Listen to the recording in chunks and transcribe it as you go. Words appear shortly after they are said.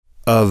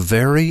A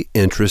very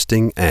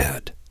interesting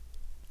ad.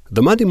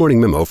 The Monday Morning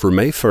Memo for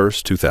May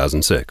 1st,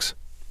 2006.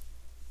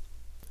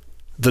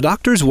 The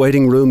doctor's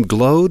waiting room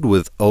glowed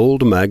with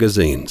old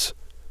magazines.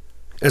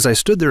 As I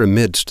stood there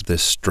amidst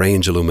this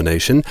strange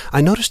illumination,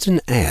 I noticed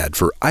an ad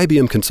for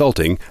IBM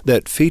Consulting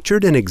that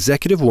featured an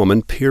executive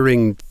woman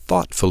peering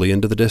thoughtfully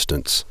into the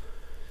distance.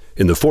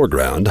 In the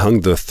foreground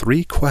hung the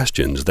 3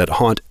 questions that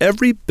haunt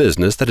every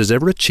business that has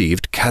ever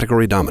achieved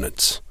category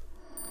dominance.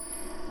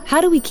 How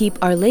do we keep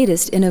our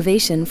latest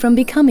innovation from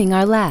becoming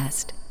our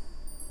last?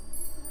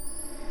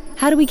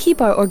 How do we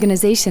keep our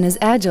organization as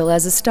agile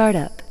as a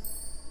startup?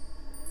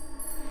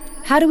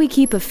 How do we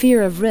keep a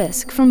fear of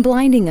risk from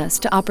blinding us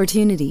to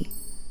opportunity?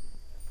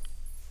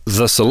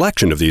 The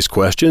selection of these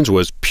questions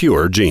was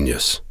pure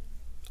genius.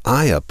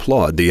 I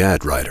applaud the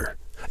ad writer.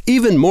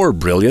 Even more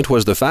brilliant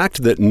was the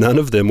fact that none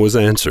of them was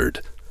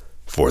answered.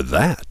 For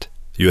that,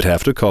 you'd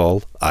have to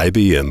call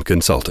IBM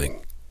Consulting.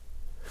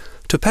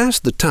 To pass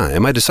the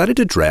time, I decided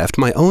to draft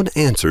my own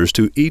answers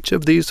to each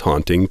of these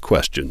haunting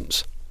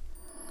questions.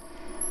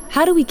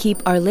 How do we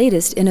keep our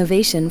latest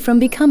innovation from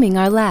becoming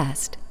our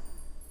last?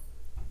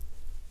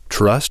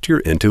 Trust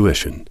your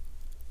intuition.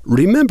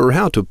 Remember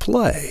how to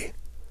play.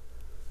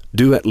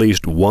 Do at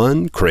least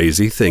one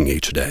crazy thing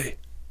each day.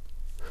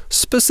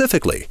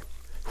 Specifically,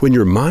 when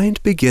your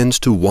mind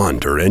begins to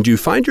wander and you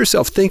find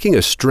yourself thinking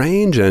a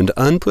strange and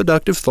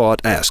unproductive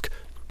thought, ask,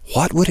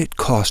 what would it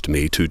cost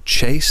me to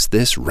chase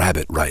this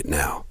rabbit right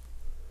now?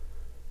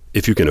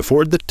 If you can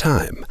afford the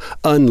time,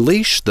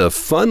 unleash the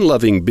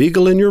fun-loving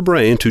beagle in your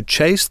brain to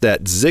chase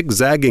that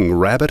zigzagging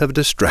rabbit of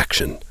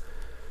distraction.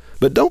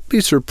 But don't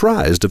be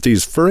surprised if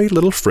these furry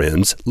little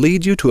friends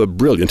lead you to a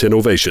brilliant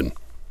innovation.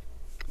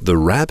 The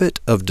rabbit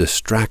of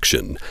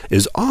distraction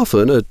is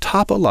often a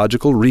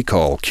topological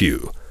recall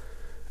cue,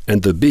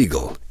 and the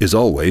beagle is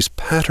always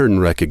pattern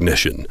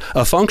recognition,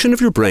 a function of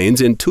your brain's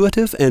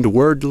intuitive and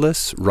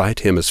wordless right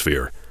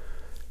hemisphere.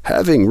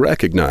 Having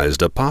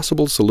recognized a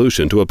possible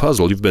solution to a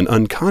puzzle you've been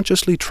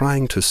unconsciously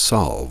trying to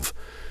solve,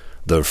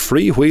 the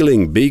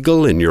freewheeling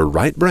beagle in your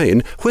right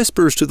brain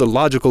whispers to the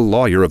logical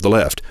lawyer of the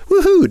left,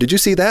 "Woohoo! Did you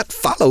see that?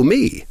 Follow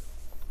me!"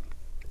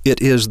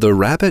 It is the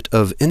rabbit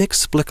of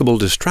inexplicable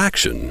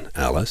distraction,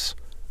 Alice,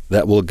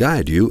 that will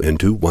guide you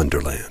into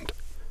Wonderland.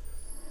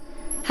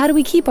 How do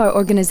we keep our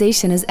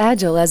organization as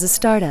agile as a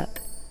startup?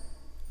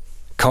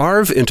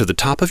 Carve into the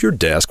top of your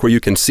desk where you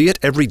can see it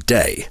every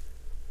day.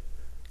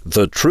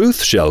 The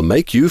truth shall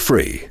make you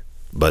free,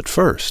 but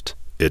first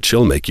it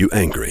shall make you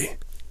angry.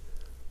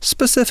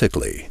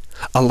 Specifically,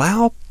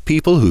 allow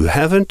people who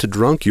haven't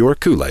drunk your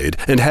Kool-Aid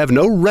and have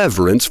no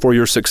reverence for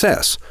your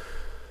success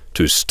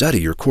to study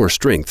your core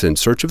strengths in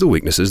search of the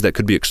weaknesses that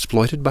could be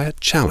exploited by a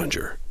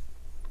challenger.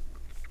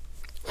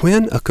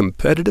 When a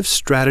competitive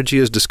strategy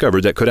is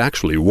discovered that could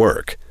actually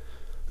work,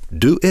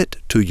 do it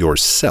to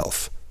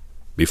yourself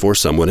before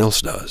someone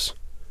else does.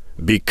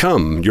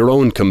 Become your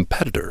own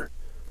competitor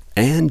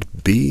and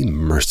be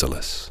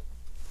merciless.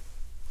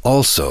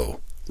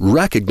 Also,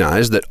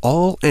 recognize that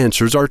all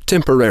answers are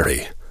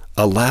temporary.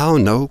 Allow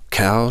no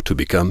cow to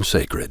become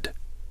sacred.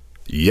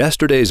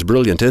 Yesterday's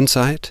brilliant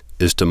insight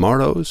is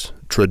tomorrow's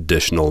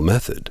traditional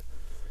method.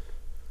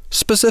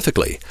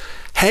 Specifically,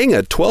 hang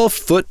a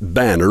 12-foot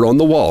banner on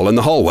the wall in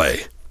the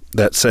hallway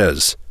that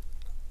says,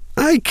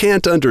 "I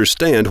can't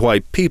understand why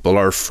people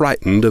are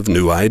frightened of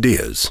new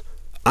ideas.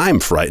 I'm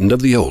frightened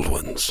of the old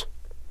ones."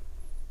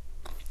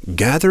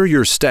 Gather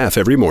your staff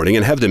every morning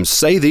and have them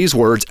say these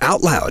words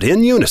out loud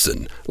in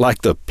unison,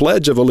 like the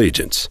Pledge of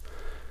Allegiance.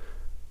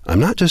 I'm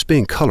not just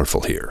being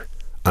colorful here.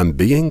 I'm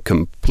being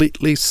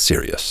completely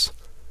serious.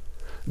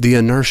 The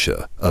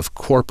inertia of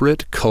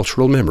corporate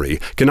cultural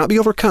memory cannot be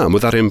overcome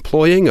without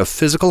employing a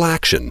physical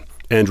action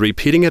and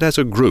repeating it as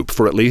a group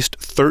for at least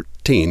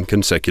 13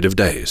 consecutive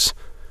days.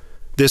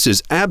 This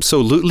is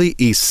absolutely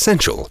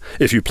essential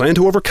if you plan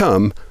to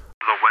overcome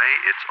the way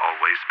it's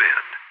always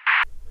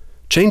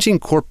been. Changing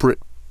corporate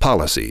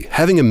policy,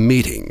 having a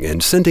meeting,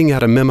 and sending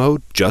out a memo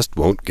just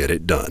won't get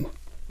it done.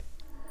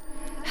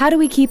 How do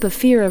we keep a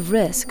fear of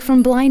risk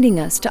from blinding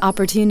us to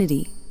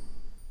opportunity?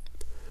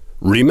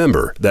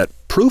 Remember that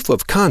proof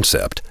of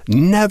concept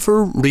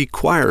never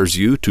requires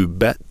you to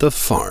bet the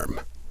farm.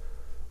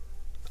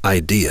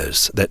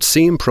 Ideas that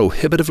seem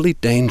prohibitively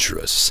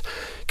dangerous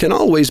can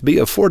always be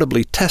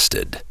affordably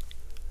tested.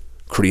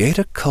 Create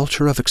a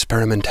culture of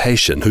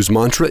experimentation whose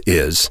mantra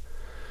is,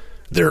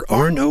 "There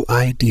are no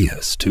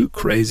ideas too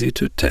crazy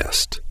to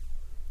test."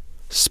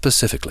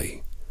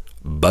 Specifically,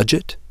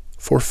 budget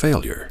for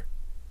failure.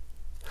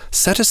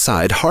 Set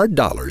aside hard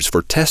dollars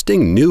for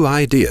testing new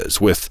ideas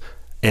with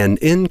an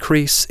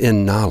increase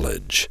in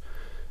knowledge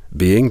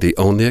being the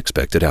only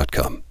expected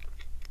outcome.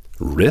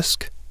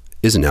 Risk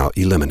is now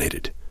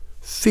eliminated.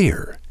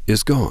 Fear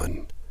is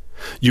gone.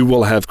 You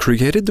will have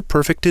created the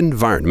perfect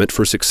environment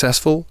for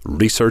successful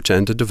research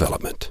and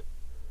development.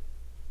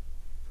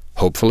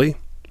 Hopefully,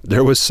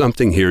 there was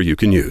something here you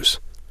can use.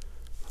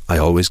 I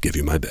always give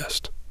you my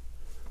best.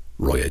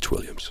 Roy H.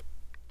 Williams.